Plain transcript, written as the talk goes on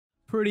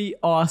Pretty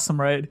awesome,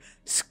 right?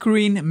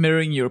 Screen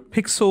mirroring your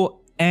Pixel,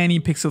 any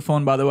Pixel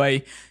phone, by the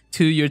way,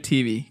 to your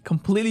TV.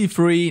 Completely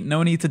free,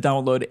 no need to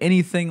download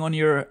anything on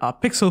your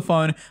Pixel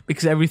phone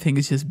because everything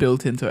is just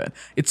built into it.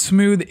 It's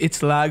smooth,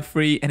 it's lag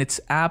free, and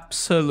it's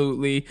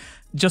absolutely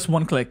just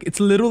one click. It's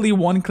literally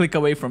one click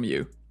away from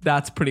you.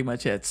 That's pretty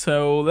much it.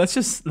 So let's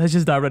just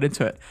dive right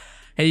into it.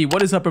 Hey,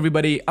 what is up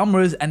everybody? I'm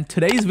Riz, and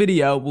today's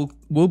video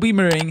will be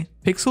mirroring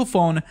Pixel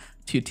phone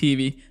to your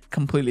TV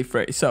completely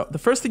free. So the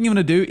first thing you want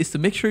to do is to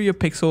make sure your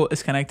Pixel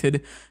is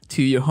connected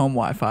to your home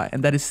Wi-Fi,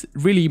 and that is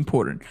really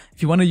important.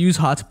 If you want to use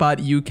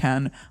hotspot, you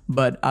can,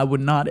 but I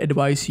would not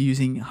advise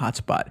using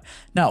hotspot.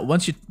 Now,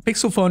 once your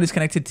Pixel phone is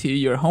connected to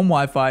your home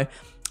Wi-Fi,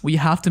 we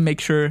have to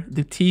make sure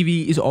the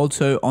TV is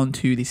also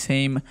onto the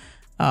same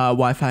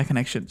Wi-Fi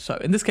connection. So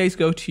in this case,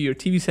 go to your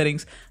TV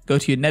settings, go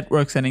to your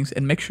network settings,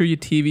 and make sure your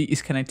TV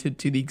is connected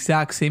to the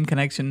exact same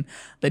connection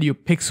that your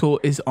Pixel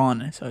is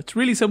on. So it's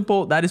really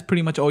simple. That is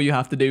pretty much all you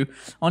have to do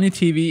on your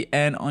TV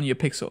and on your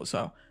Pixel.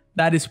 So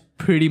that is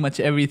pretty much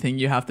everything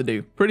you have to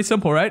do. Pretty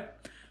simple, right?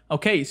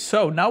 Okay,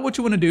 so now what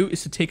you want to do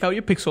is to take out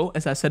your Pixel.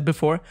 As I said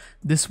before,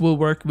 this will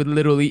work with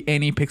literally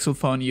any Pixel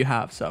phone you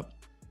have. So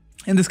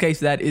in this case,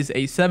 that is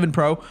a 7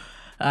 Pro.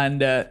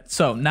 And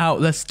so now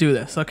let's do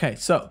this. Okay,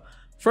 so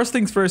first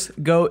things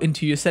first, go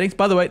into your settings.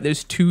 By the way,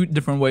 there's two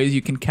different ways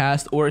you can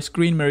cast or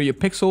screen mirror your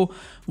Pixel.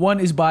 One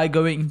is by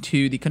going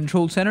to the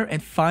control center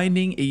and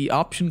finding a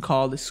option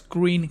called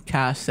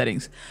screencast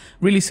settings.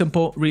 Really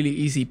simple, really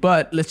easy.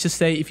 But let's just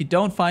say if you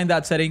don't find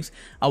that settings,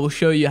 I will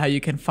show you how you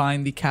can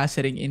find the cast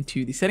setting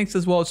into the settings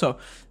as well. So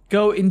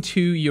go into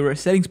your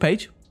settings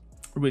page.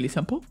 Really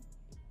simple.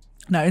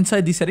 Now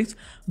inside these settings,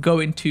 go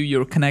into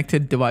your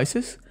connected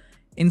devices.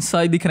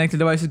 Inside the connected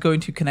devices, go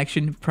into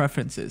connection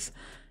preferences.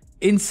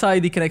 Inside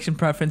the connection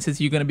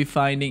preferences, you're going to be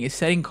finding a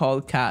setting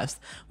called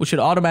cast, which should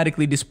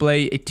automatically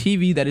display a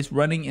TV that is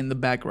running in the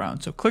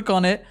background. So click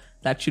on it.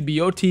 That should be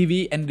your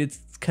TV and it's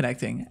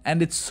connecting.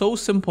 And it's so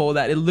simple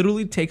that it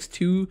literally takes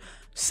 2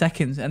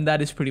 seconds, and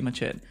that is pretty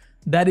much it.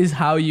 That is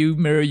how you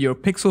mirror your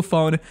Pixel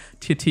phone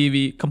to your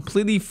TV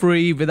completely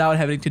free without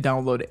having to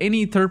download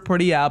any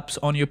third-party apps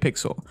on your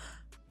Pixel.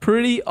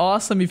 Pretty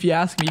awesome if you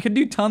ask me. You can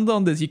do tons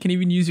on this. You can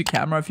even use your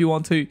camera if you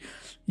want to.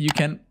 You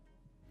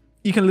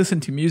can listen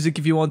to music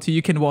if you want to.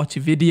 You can watch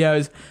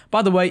videos.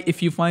 By the way,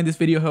 if you find this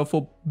video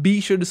helpful,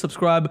 be sure to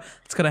subscribe.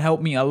 It's gonna help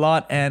me a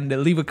lot, and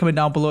leave a comment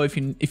down below if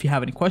you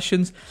have any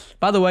questions.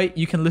 By the way,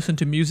 you can listen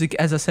to music.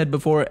 As I said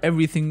before,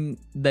 everything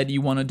that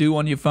you want to do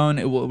on your phone,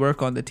 it will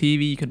work on the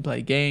TV. You can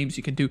play games.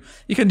 You can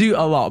do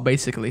a lot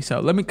basically. So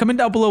let me comment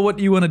down below what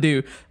you want to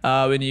do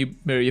when you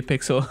mirror your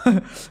Pixel.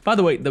 By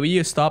the way, the way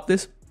you stop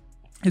this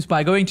is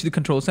by going to the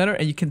control center,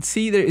 and you can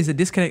see there is a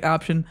disconnect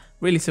option.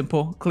 Really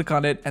simple. Click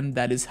on it, and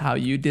that is how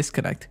you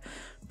disconnect.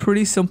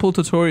 Pretty simple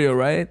tutorial,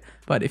 right?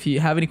 But if you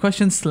have any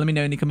questions, let me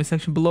know in the comment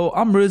section below.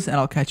 I'm Riz, and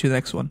I'll catch you in the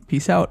next one.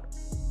 Peace out.